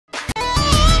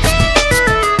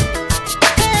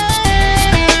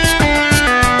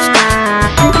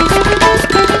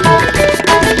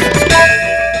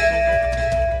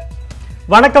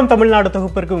வணக்கம் தமிழ்நாடு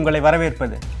தொகுப்பிற்கு உங்களை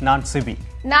வரவேற்பது நான் சிபி.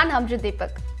 நான் அம்ருத்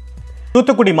தீபக்.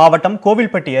 தூத்துக்குடி மாவட்டம்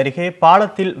கோவில்பட்டி அருகே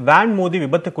பாலத்தில் வேன் மோதி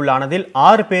விபத்துக்குள்ளானதில்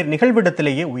 6 பேர்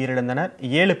நிகழ்விடத்திலேயே உயிரிழந்தனர்,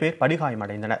 7 பேர்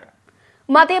படுகாயமடைந்தனர்.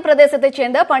 மத்திய பிரதேசத்தைச்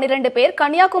சேர்ந்த 12 பேர்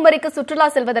கன்னியாகுமரிக்கு சுற்றுலா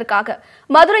செல்வதற்காக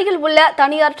மதுரையில் உள்ள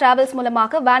தனியார் டிராவல்ஸ்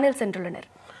மூலமாக வேனில் சென்றுள்ளனர்.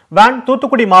 வேன்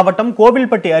தூத்துக்குடி மாவட்டம்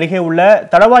கோவில்பட்டி அருகே உள்ள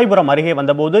தளவாய்புரம் அருகே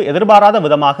வந்தபோது எதிர்பாராத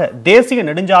விதமாக தேசிய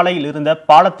நெடுஞ்சாலையில் இருந்த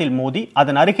பாலத்தில் மோதி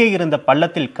அதன் அருகே இருந்த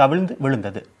பள்ளத்தில் கவிழ்ந்து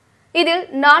விழுந்தது. இதில்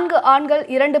 4 ஆண்கள்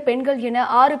 2 பெண்கள் என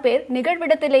 6 பேர்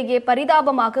நிகழ்விடத்திலேயே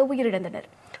பரிதாபமாக உயிரிழந்தனர்.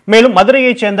 மேலும்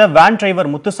மதுரையைச் சேர்ந்த வேன்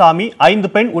டிரைவர் முத்துசாமி,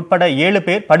 5 பெண் உட்பட 7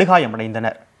 பேர்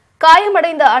படுகாயமடைந்தனர்.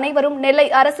 காயமடைந்த அனைவரும் நெல்லை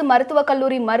அரசு மருத்துவக்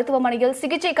கல்லூரி மருத்துவமனையில்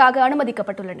சிகிச்சைக்காக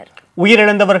அனுமதிக்கப்பட்டுள்ளனர்.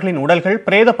 உயிரிழந்தவர்களின் உடல்கள்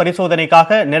பிரேத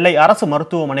பரிசோதனைக்காக நெல்லை அரசு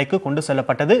மருத்துவமனைக்கு கொண்டு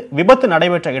செல்லப்பட்டது. விபத்து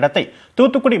நடைபெற்ற இடத்தை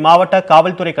தூத்துக்குடி மாவட்ட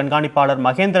காவல்துறை கண்காணிப்பாளர்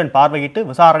மகேந்திரன் பார்வையிட்டு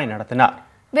விசாரணை நடத்தினார்.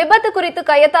 விபத்து குறித்து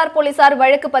கயத்தார் போலீசார்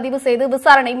வழக்கு பதிவு செய்து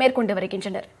விசாரணை மேற்கொண்டு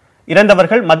வருகின்றனர்.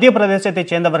 இறந்தவர்கள் மத்திய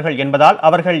பிரதேசத்தைச் சேர்ந்தவர்கள் என்பதால்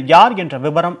அவர்கள் யார் என்ற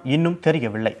விவரம் இன்னும்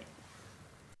தெரியவில்லை.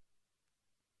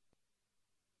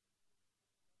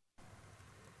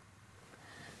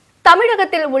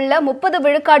 தமிழகத்தில் உள்ள 30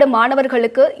 விழுக்காடு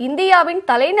மாணவர்களுக்கு இந்தியாவின்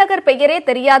தலைநகர் பெயரே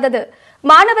தெரியாதது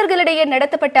மாணவர்களிடையே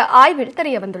நடத்தப்பட்ட ஆய்வில்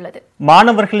தெரியவந்துள்ளது.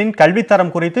 மாணவர்களின்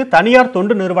கல்வித்தரம் குறித்து தனியார்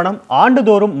தொண்டு நிறுவனம்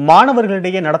ஆண்டுதோறும்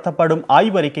மாணவர்களிடையே நடத்தப்படும்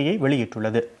ஆய்வறிக்கையை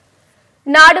வெளியிட்டுள்ளது.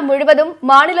 நாடு முழுவதும்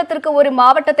மாநிலத்திற்கு ஒரு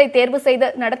மாவட்டத்தை தேர்வு செய்து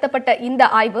நடத்தப்பட்ட இந்த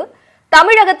ஆய்வு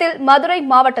தமிழகத்தில் மதுரை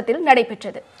மாவட்டத்தில்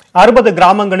நடைபெற்றது. 60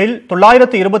 கிராமங்களில்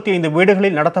 925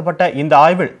 வீடுகளில் நடத்தப்பட்ட இந்த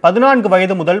ஆய்வில் 14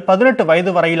 வயது முதல் 18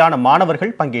 வயது வரையிலான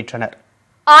மாணவர்கள் பங்கேற்றனர்.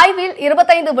 ஆய்வில்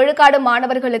 25 விழுக்காடு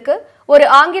மாணவர்களுக்கு ஒரு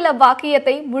ஆங்கில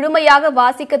வாக்கியத்தை முழுமையாக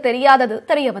வாசிக்க தெரியாதது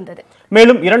தெரியவந்தது.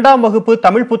 மேலும் 2ஆம் வகுப்பு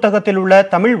தமிழ் புத்தகத்தில் உள்ள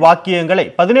தமிழ் வாக்கியங்களை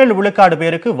 17 விழுக்காடு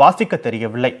பேருக்கு வாசிக்க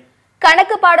தெரியவில்லை.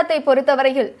 கணக்கு பாடத்தை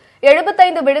பொறுத்தவரையில்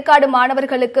 75 விழுக்காடு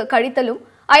மாணவர்களுக்கு கழித்தலும்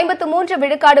 53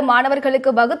 விழுக்காடு மாணவர்களுக்கு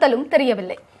வகுத்தலும்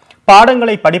தெரியவில்லை.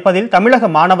 பாடங்களை படிப்பதில் தமிழக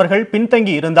மாணவர்கள்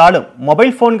பின்தங்கி இருந்தாலும்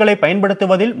மொபைல் போன்களை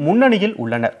பயன்படுத்துவதில் முன்னணியில்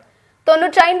உள்ளனர்.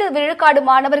 95 விழுக்காடு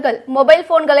மாணவர்கள் மொபைல்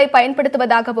போன்களை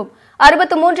பயன்படுத்துவதாகவும்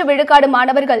 63 விழுக்காடு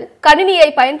மாணவர்கள் கணினியை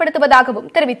பயன்படுத்துவதாகவும்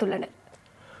தெரிவித்துள்ளனர்.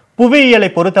 புவியியலை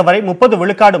பொறுத்தவரை 30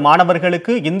 விழுக்காடு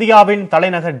மாணவர்களுக்கு இந்தியாவின்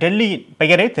தலைநகர் டெல்லியின்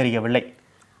பெயரே தெரியவில்லை.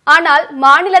 ஆனால்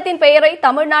மாநிலத்தின் பெயரை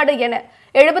தமிழ்நாடு என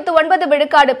 79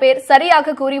 விழுக்காடு பேர்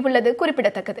சரியாக கூறியுள்ளது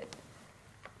குறிப்பிடத்தக்கது.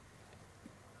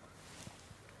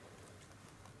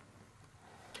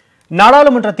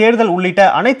 நாடாளுமன்ற தேர்தல் உள்ளிட்ட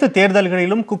அனைத்து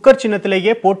தேர்தல்களிலும் குக்கர்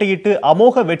சின்னத்திலேயே போட்டியிட்டு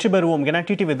அமோக வெற்றி பெறுவோம் என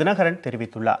டிடிவி தினகரன்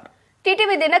தெரிவித்துள்ளார்.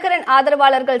 டிடிவி தினகரன்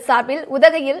ஆதரவாளர்கள் சார்பில்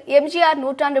உதகையில் எம்ஜிஆர்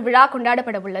நூற்றாண்டு விழா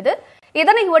கொண்டாடப்பட உள்ளது.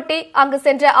 இதனையொட்டி அங்கு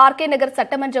சென்ற ஆர்கே நகர்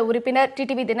சட்டமன்ற உறுப்பினர்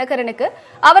டிடிவி தினகரனுக்கு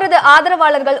அவரது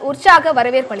ஆதரவாளர்கள் உற்சாக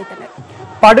வரவேற்பளித்தனர்.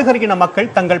 படுகர்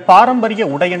மக்கள் தங்கள் பாரம்பரிய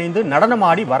உடையணிந்து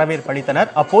நடனமாடி வரவேற்பளித்தனர்.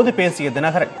 அப்போது பேசிய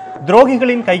தினகரன்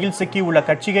துரோகிகளின் கையில் சிக்கியுள்ள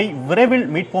கட்சியை விரைவில்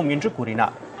மீட்போம் என்று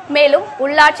கூறினார். மேலும்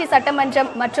உள்ளாட்சி சட்டமன்றம்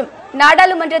மற்றும்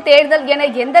நாடாளுமன்ற தேர்தல் என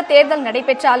எந்த தேர்தல்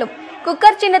நடைபெற்றாலும்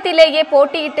குக்கர் சின்னத்திலேயே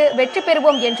போட்டியிட்டு வெற்றி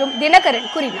பெறுவோம் என்றும் தினகரன்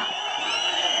கூறினார்.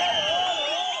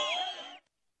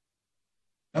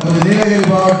 நீலகிரி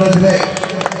மாவட்டத்திலே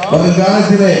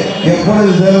வருங்காலத்திலே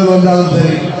எப்பொழுது தேர்தல் வந்தாலும்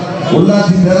சரி,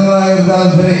 உள்ளாட்சி தேர்தலாக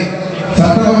இருந்தாலும் சரி,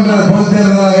 சட்டமன்ற பொதுத்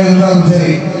தேர்தலாக இருந்தாலும்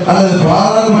சரி, அல்லது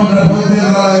பாராளுமன்ற பொதுத்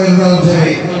தேர்தலாக இருந்தாலும்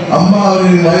சரி, அம்மா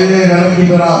அவர்களின் வழியிலே நடத்தி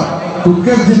பெறாம்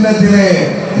குக்கர் சின்னத்திலே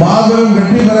மாபெரும்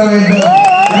வெற்றி பெற வேண்டும்.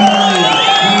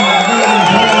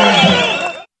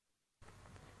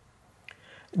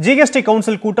 ஜிஎஸ்டி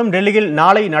கவுன்சில் கூட்டம் டெல்லியில்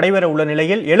நாளை நடைபெற உள்ள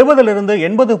நிலையில் 70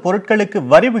 80 பொருட்களுக்கு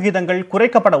வரி விகிதங்கள்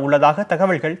குறைக்கப்பட உள்ளதாக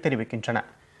தகவல்கள் தெரிவிக்கின்றன.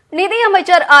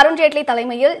 நிதியமைச்சர் அருண்ஜேட்லி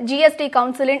தலைமையில் ஜிஎஸ்டி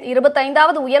கவுன்சிலின்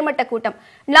 25வது உயர்மட்ட கூட்டம்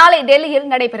நாளை டெல்லியில்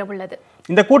நடைபெறவுள்ளது.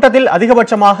 இந்த கூட்டத்தில்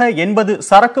அதிகபட்சமாக 80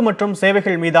 சரக்கு மற்றும்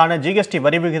சேவைகள் மீதான ஜிஎஸ்டி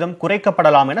வரி விகிதம்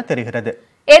குறைக்கப்படலாம் என தெரிகிறது.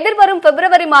 எதிர்வரும்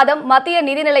பிப்ரவரி மாதம் மத்திய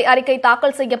நிதிநிலை அறிக்கை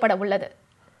தாக்கல் செய்யப்பட உள்ளது.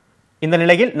 இந்த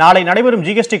நிலையில் நாளை நடைபெறும்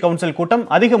ஜிஎஸ்டி கவுன்சில் கூட்டம்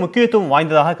அதிக முக்கியத்துவம்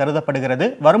வாய்ந்ததாக கருதப்படுகிறது.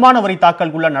 வருமான வரி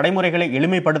தாக்கல் உள்ள நடைமுறைகளை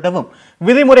எளிமைப்படுத்தவும்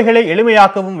விதிமுறைகளை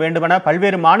எளிமையாக்கவும் வேண்டுமென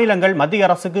பல்வேறு மாநிலங்கள் மத்திய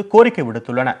அரசுக்கு கோரிக்கை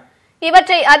விடுத்துள்ளன.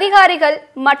 இவற்றை அதிகாரிகள்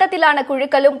மட்டத்திலான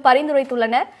குழுக்களும்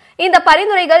பரிந்துரைத்துள்ளன. இந்த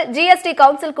பரிந்துரைகள் ஜிஎஸ்டி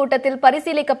கவுன்சில் கூட்டத்தில்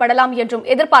பரிசீலிக்கப்படலாம் என்றும்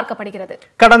எதிர்பார்க்கப்படுகிறது.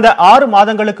 கடந்த 6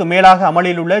 மாதங்களுக்கு மேலாக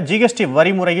அமலில் உள்ள ஜிஎஸ்டி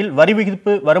வரிமுறையில் வரி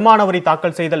விதிப்பு, வருமான வரி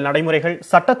தாக்கல் செய்தல் நடைமுறைகள்,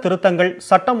 சட்ட திருத்தங்கள்,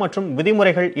 சட்டம் மற்றும்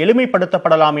விதிமுறைகள்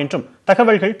எளிமைப்படுத்தப்படலாம் என்றும்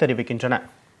தகவல்கள் தெரிவிக்கின்றன.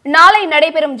 நாளை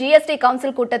நடைபெறும் ஜிஎஸ்டி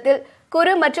கவுன்சில் கூட்டத்தில்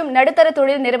குறு மற்றும் நடுத்தர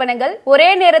தொழில் நிறுவனங்கள் ஒரே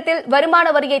நேரத்தில் வருமான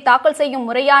வரியை தாக்கல் செய்யும்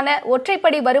முறையான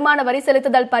ஒற்றைப்படி வருமான வரி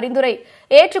செலுத்துதல் பரிந்துரை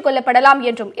ஏற்றுக்கொள்ளப்படலாம்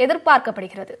என்றும்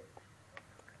எதிர்பார்க்கப்படுகிறது.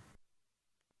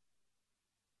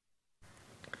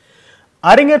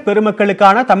 அறிஞர்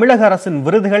பெருமக்களுக்கான தமிழக அரசின்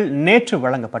விருதுகள் நேற்று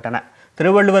வழங்கப்பட்டன.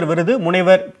 திருவள்ளுவர் விருது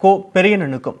முனைவர் கோ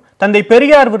பெரியண்ணனுக்கும், தந்தை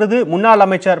பெரியார் விருது முன்னாள்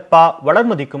அமைச்சர் ப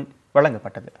வளர்மதிக்கும்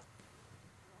வழங்கப்பட்டது.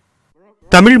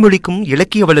 தமிழ் மொழிக்கும்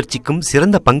இலக்கிய வளர்ச்சிக்கும்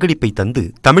சிறந்த பங்களிப்பை தந்து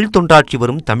தமிழ் தொண்டாற்றி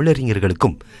வரும்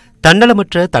தமிழறிஞர்களுக்கும்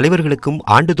தன்னலமற்ற தலைவர்களுக்கும்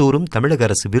ஆண்டுதோறும் தமிழக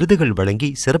அரசு விருதுகள் வழங்கி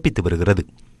சிறப்பித்து வருகிறது.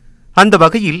 அந்த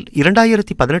வகையில்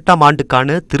 2018ஆம்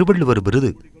ஆண்டுக்கான திருவள்ளுவர் விருது,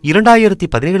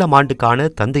 2017ஆம் ஆண்டுக்கான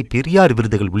தந்தை பெரியார்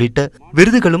விருதுகள் உள்ளிட்ட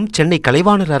விருதுகளும் சென்னை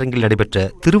கலைவாணர் அரங்கில் நடைபெற்ற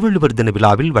திருவள்ளுவர் தின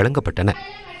விழாவில் வழங்கப்பட்டன.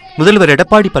 முதல்வர்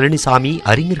எடப்பாடி பழனிசாமி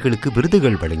அறிஞர்களுக்கு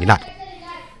விருதுகள் வழங்கினார்.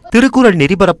 திருக்குறள்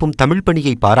நெறிபரப்பும் தமிழ்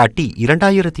பணியை பாராட்டி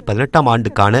 2018ஆம்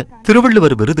ஆண்டுக்கான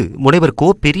திருவள்ளுவர் விருது முனைவர் கோ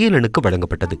பெரியண்ணனுக்கு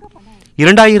வழங்கப்பட்டது.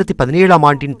 2017ஆம்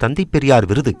ஆண்டின் தந்தை பெரியார்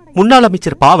விருது முன்னாள்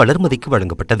அமைச்சர் ப வளர்மதிக்கு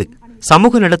வழங்கப்பட்டது.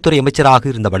 சமூக நலத்துறை அமைச்சராக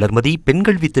இருந்த வளர்மதி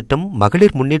பெண்கல்வி திட்டம்,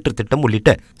 மகளிர் முன்னேற்ற திட்டம்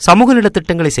உள்ளிட்ட சமூக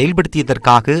நலத்திட்டங்களை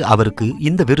செயல்படுத்தியதற்காக அவருக்கு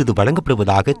இந்த விருது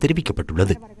வழங்கப்படுவதாக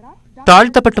தெரிவிக்கப்பட்டுள்ளது.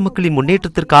 தாழ்த்தப்பட்ட மக்களின்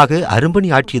முன்னேற்றத்திற்காக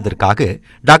அரும்பணி ஆற்றியதற்காக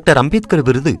டாக்டர் அம்பேத்கர்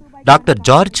விருது டாக்டர்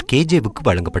ஜார்ஜ் கேஜேவுக்கு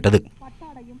வழங்கப்பட்டது.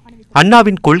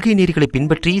 அண்ணாவின் கொள்கை நெறிகளை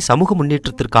பின்பற்றி சமூக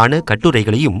முன்னேற்றத்திற்கான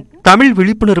கட்டுரைகளையும் தமிழ்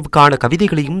விழிப்புணர்வுக்கான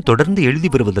கவிதைகளையும் தொடர்ந்து எழுதி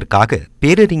வருவதற்காக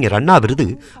பேரறிஞர் அண்ணா விருது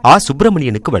ஆ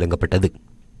சுப்பிரமணியனுக்கு வழங்கப்பட்டது.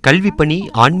 கல்விப்பணி,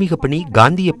 ஆன்மீக பணி,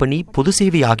 காந்திய பணி, பொது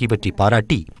சேவை ஆகியவற்றை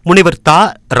பாராட்டி முனைவர் தா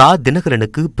ரா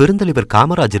தினகரனுக்கு பெருந்தலைவர்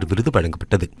காமராஜர் விருது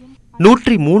வழங்கப்பட்டது.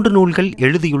 103 நூல்கள்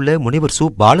எழுதியுள்ள முனைவர் சு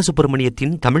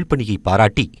பாலசுப்பிரமணியத்தின் தமிழ் பணியை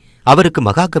பாராட்டி அவருக்கு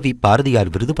மகாகவி பாரதியார்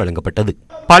விருது வழங்கப்பட்டது.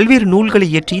 பல்வேறு நூல்களை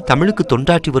இயற்றி தமிழுக்கு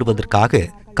தொண்டாற்றி வருவதற்காக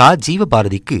கா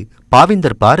ஜீவபாரதிக்கு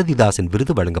பாவேந்தர் பாரதிதாசன்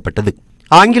விருது வழங்கப்பட்டது.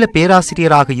 ஆங்கில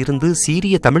பேராசிரியராக இருந்து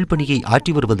சீரிய தமிழ் பணியை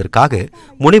ஆற்றி வருவதற்காக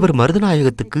முனைவர்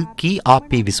மருதநாயகத்துக்கு கி ஆ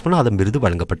பே விஸ்வநாதம் விருது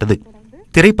வழங்கப்பட்டது.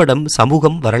 திரைப்படம்,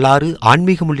 சமூகம், வரலாறு,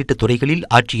 ஆன்மீகம் உள்ளிட்ட துறைகளில்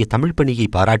ஆற்றிய தமிழ் பணியை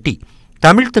பாராட்டி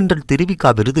தமிழ் தென்றல் திருவிக்கா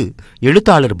விருது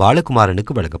எழுத்தாளர்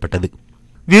பாலகுமாரனுக்கு வழங்கப்பட்டது.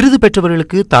 விருது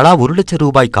பெற்றவர்களுக்கு தலா 1 லட்சம்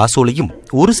ரூபாய் காசோலையும்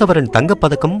 1 சவரன்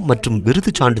தங்கப்பதக்கம் மற்றும்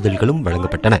விருது சான்றிதழ்களும்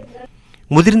வழங்கப்பட்டன.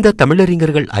 முதிர்ந்த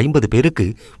தமிழறிஞர்கள் 50 பேருக்கு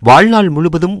வாழ்நாள்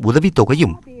முழுவதும்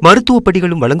உதவித்தொகையும் மருத்துவ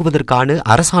படிகளும் வழங்குவதற்கான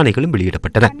அரசாணைகளும்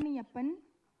வெளியிடப்பட்டன.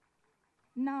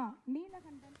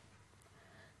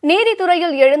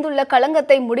 நீதித்துறையில் எழுந்துள்ள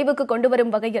களங்கத்தை முடிவுக்கு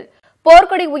கொண்டுவரும் வகையில்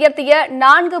போர்க்கொடி உயர்த்திய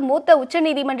 4 மூத்த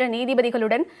உச்சநீதிமன்ற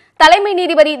நீதிபதிகளுடன் தலைமை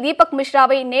நீதிபதி தீபக்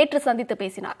மிஸ்ராவை நேற்று சந்தித்து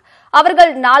பேசினார்.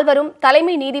 அவர்கள் 4வரும்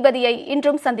தலைமை நீதிபதியை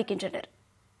இன்றும் சந்திக்கின்றனர்.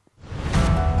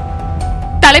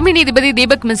 தலைமை நீதிபதி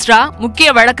தீபக் மிஸ்ரா முக்கிய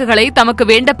வழக்குகளை தமக்கு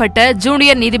வேண்டப்பட்ட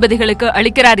ஜூனியர் நீதிபதிகளுக்கு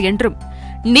அளிக்கிறார் என்றும்,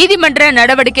 நீதிமன்ற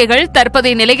நடவடிக்கைகள்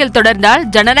தற்போதைய நிலையில் தொடர்ந்தால்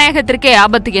ஜனநாயகத்திற்கே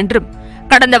ஆபத்து என்றும்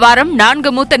கடந்த வாரம்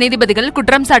 4 மூத்த நீதிபதிகள்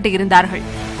குற்றம் சாட்டியிருந்தார்கள்.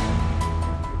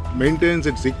 Maintains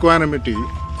its equanimity,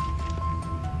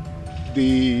 the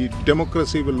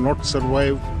democracy will not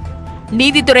survive.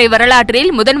 நீதித்துறை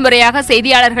வரலாற்றில் முதன்முறையாக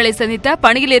செய்தியாளர்களை சந்தித்த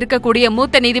பணியில் இருக்கக்கூடிய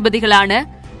மூத்த நீதிபதிகளான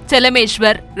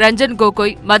செலமேஸ்வர், ரஞ்சன்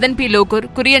கோகோய், மதன் பி லோகூர்,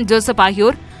 குரியன் ஜோசப்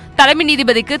ஆகியோர் தலைமை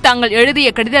நீதிபதிக்கு தாங்கள் எழுதிய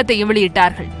கடிதத்தையும்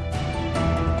வெளியிட்டார்கள்.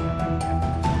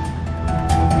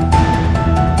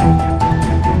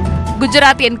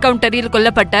 குஜராத் என்கவுண்டரில்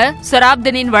கொல்லப்பட்ட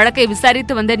சொராப்தனின் வழக்கை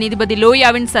விசாரித்து வந்த நீதிபதி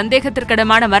லோயாவின்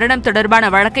சந்தேகத்திற்கிடமான மரணம் தொடர்பான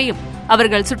வழக்கையும்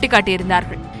அவர்கள்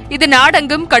சுட்டிக்காட்டியிருந்தார்கள். இது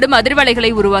நாடெங்கும் கடும்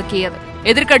அதிர்வலைகளை உருவாக்கியது.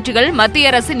 எதிர்க்கட்சிகள்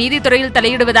மத்திய அரசு நீதித்துறையில்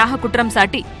தலையிடுவதாக குற்றம்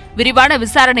சாட்டி விரிவான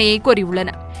விசாரணையை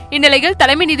கோரியுள்ளன. இந்நிலையில்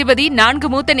தலைமை நீதிபதி 4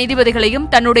 மூத்த நீதிபதிகளையும்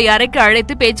தன்னுடைய அறைக்கு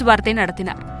அழைத்து பேச்சுவார்த்தை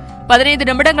நடத்தினார். 15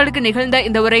 நிமிடங்களுக்கு நிகழ்ந்த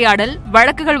இந்த உரையாடல்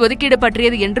வழக்குகள் ஒதுக்கீடு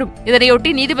பற்றியது என்றும், இதனையொட்டி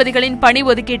நீதிபதிகளின் பணி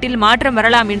ஒதுக்கீட்டில் மாற்றம்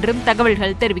வரலாம் என்றும்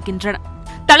தகவல்கள் தெரிவிக்கின்றன.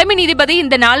 தலைமை நீதிபதி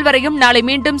இந்த நால்வரையும் நாளை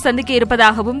மீண்டும் சந்திக்க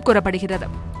இருப்பதாகவும் கூறப்படுகிறது.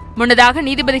 முன்னதாக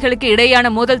நீதிபதிகளுக்கு இடையேயான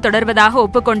மோதல் தொடர்வதாக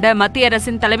ஒப்புக்கொண்ட மத்திய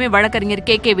அரசின் தலைமை வழக்கறிஞர்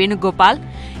கே வேணுகோபால்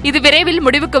இது விரைவில்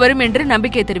முடிவுக்கு வரும் என்று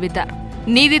நம்பிக்கை தெரிவித்தார்.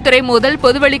 நீதித்துறை மோதல்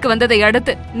பொதுவெளிக்கு வந்ததை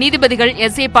அடுத்து நீதிபதிகள்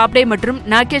S.A. பாப்டே மற்றும்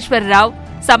நாகேஸ்வர் ராவ்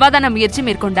சமாதான முயற்சி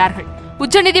மேற்கொண்டார்கள்.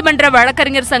 உச்சநீதிமன்ற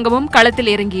வழக்கறிஞர் சங்கமும்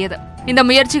களத்தில் இறங்கியது. இந்த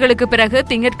முயற்சிகளுக்கு பிறகு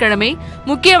திங்கட்கிழமை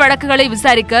முக்கிய வழக்குகளை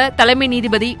விசாரிக்க தலைமை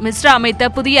நீதிபதி மிஸ்ரா அமைத்த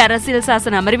புதிய அரசியல்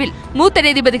சாசன அமர்வில் மூத்த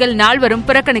நீதிபதிகள் 4வரும்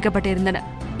புறக்கணிக்கப்பட்டிருந்தனர்.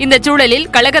 இந்த சூழலில்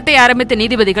கழகத்தை ஆரம்பித்த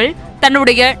நீதிபதிகள்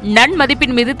தன்னுடைய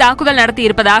நன்மதிப்பின் மீது தாக்குதல்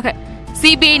நடத்தியிருப்பதாக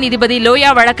சிபிஐ நீதிபதி லோயா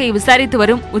வழக்கை விசாரித்து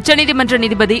வரும் உச்சநீதிமன்ற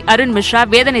நீதிபதி அருண் மிஸ்ரா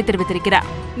வேதனை தெரிவித்திருக்கிறார்.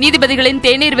 நீதிபதிகளின்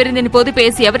தேநீர் விருந்தின் போது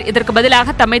பேசிய அவர் இதற்கு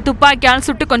பதிலாக தம்மை துப்பாக்கியால்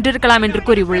சுட்டுக் கொண்டிருக்கலாம் என்று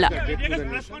கூறியுள்ளார்.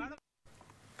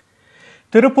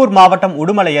 திருப்பூர் மாவட்டம்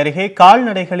உடுமலை அருகே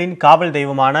கால்நடைகளின் காவல்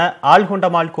தெய்வமான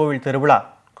ஆள்கொண்டமாள் கோவில் திருவிழா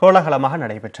கோலாகலமாக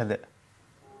நடைபெற்றது.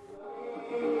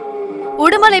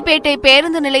 உடுமலைப்பேட்டை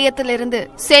பேருந்து நிலையத்திலிருந்து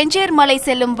செஞ்சேர்மலை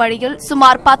செல்லும் வழியில்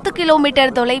சுமார் 10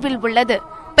 கிலோமீட்டர் தொலைவில் உள்ளது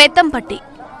பெத்தம்பட்டி.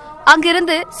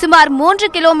 அங்கிருந்து சுமார் 3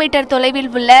 கிலோமீட்டர் தொலைவில்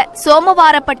உள்ள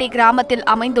சோமவாரப்பட்டி கிராமத்தில்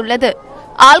அமைந்துள்ளது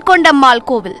ஆள்கொண்டம்மாள்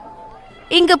கோவில்.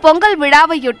 இங்கு பொங்கல்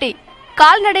விழாவையொட்டி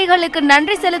கால்நடைகளுக்கு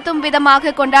நன்றி செலுத்தும்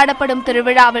விதமாக கொண்டாடப்படும்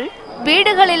திருவிழாவில்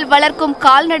வீடுகளில் வளர்க்கும்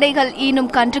கால்நடைகள்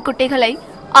ஈனும் கன்றுக்குட்டிகளை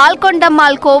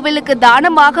ஆள்கொண்டம்மாள் கோவிலுக்கு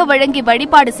தானமாக வழங்கி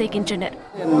வழிபாடு செய்கின்றனர்.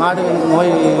 மாடுகளுக்கு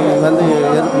நோய்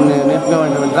நிற்க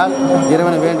வேண்டும் என்றால்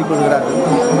இறைவனை வேண்டிக் கொள்கிறார்கள்.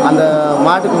 அந்த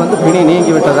மாட்டுக்கு பிணி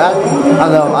நீங்கி விட்டதால்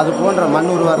அது போன்ற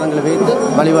மண் உருவாரங்களை வைத்து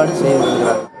வழிபாடு செய்து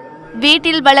வருகிறார்கள்.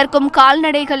 வீட்டில் வளர்க்கும்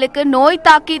கால்நடைகளுக்கு நோய்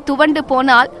தாக்கி துவண்டு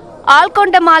போனால்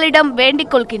ஆள்கொண்டம்மாளிடம்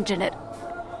வேண்டிக் கொள்கின்றனர்.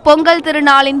 பொங்கல்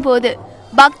திருநாளின் போது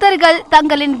பக்தர்கள்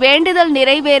தங்களின் வேண்டுதல்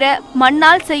நிறைவேற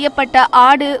மண்ணால் செய்யப்பட்ட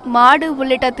ஆடு, மாடு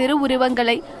உள்ளிட்ட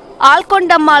திருவுருவங்களை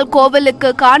ஆள்கொண்டம்மாள் கோவிலுக்கு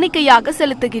காணிக்கையாக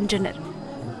செலுத்துகின்றனர்.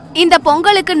 இந்த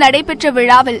பொங்கலுக்கு நடைபெற்ற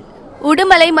விழாவில்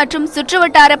உடுமலை மற்றும்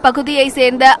சுற்றுவட்டார பகுதியை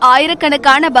சேர்ந்த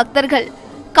ஆயிரக்கணக்கான பக்தர்கள்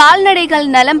கால்நடைகள்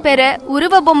நலம் பெற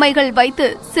உருவ பொம்மைகள் வைத்து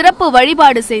சிறப்பு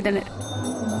வழிபாடு செய்தனர்.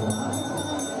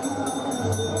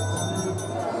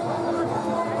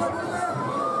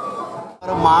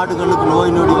 மாடுகளுக்கு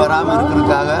நோய் நொடி வராமல்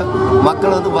இருக்கிறதுக்காக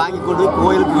மக்கள் வாங்கி கொண்டு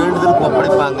கோயிலுக்கு வேண்டுதலுக்கு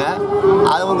ஒப்படைப்பாங்க.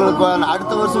 அவங்களுக்கு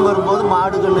அடுத்த வருஷம் வரும்போது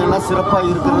மாடுகள் எல்லாம் சிறப்பாக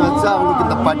இருக்கிறத வச்சு அவங்களுக்கு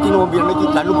இந்த பட்டி நோம்பி அன்னைக்கு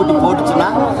கண்ணுக்குட்டி போட்டுச்சுன்னா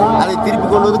அதை திருப்பி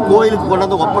கொண்டு கோயிலுக்கு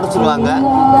கொண்டு ஒப்படைச்சிருவாங்க.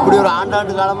 இப்படி ஒரு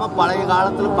ஆண்டாண்டு காலமாக பழைய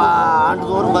காலத்தில்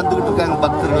ஆண்டுதோறும் வந்துகிட்டு இருக்காங்க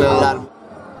பக்தர்கள் எல்லாரும்.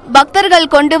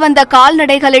 பக்தர்கள் கொண்டு வந்த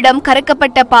கால்நடைகளிடம்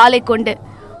கறக்கப்பட்ட பாலை கொண்டு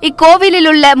இக்கோவிலில்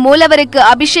உள்ள மூலவருக்கு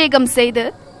அபிஷேகம் செய்து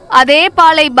அதே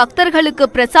பாலை பக்தர்களுக்கு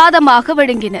பிரசாதமாக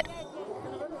வழங்கினர்.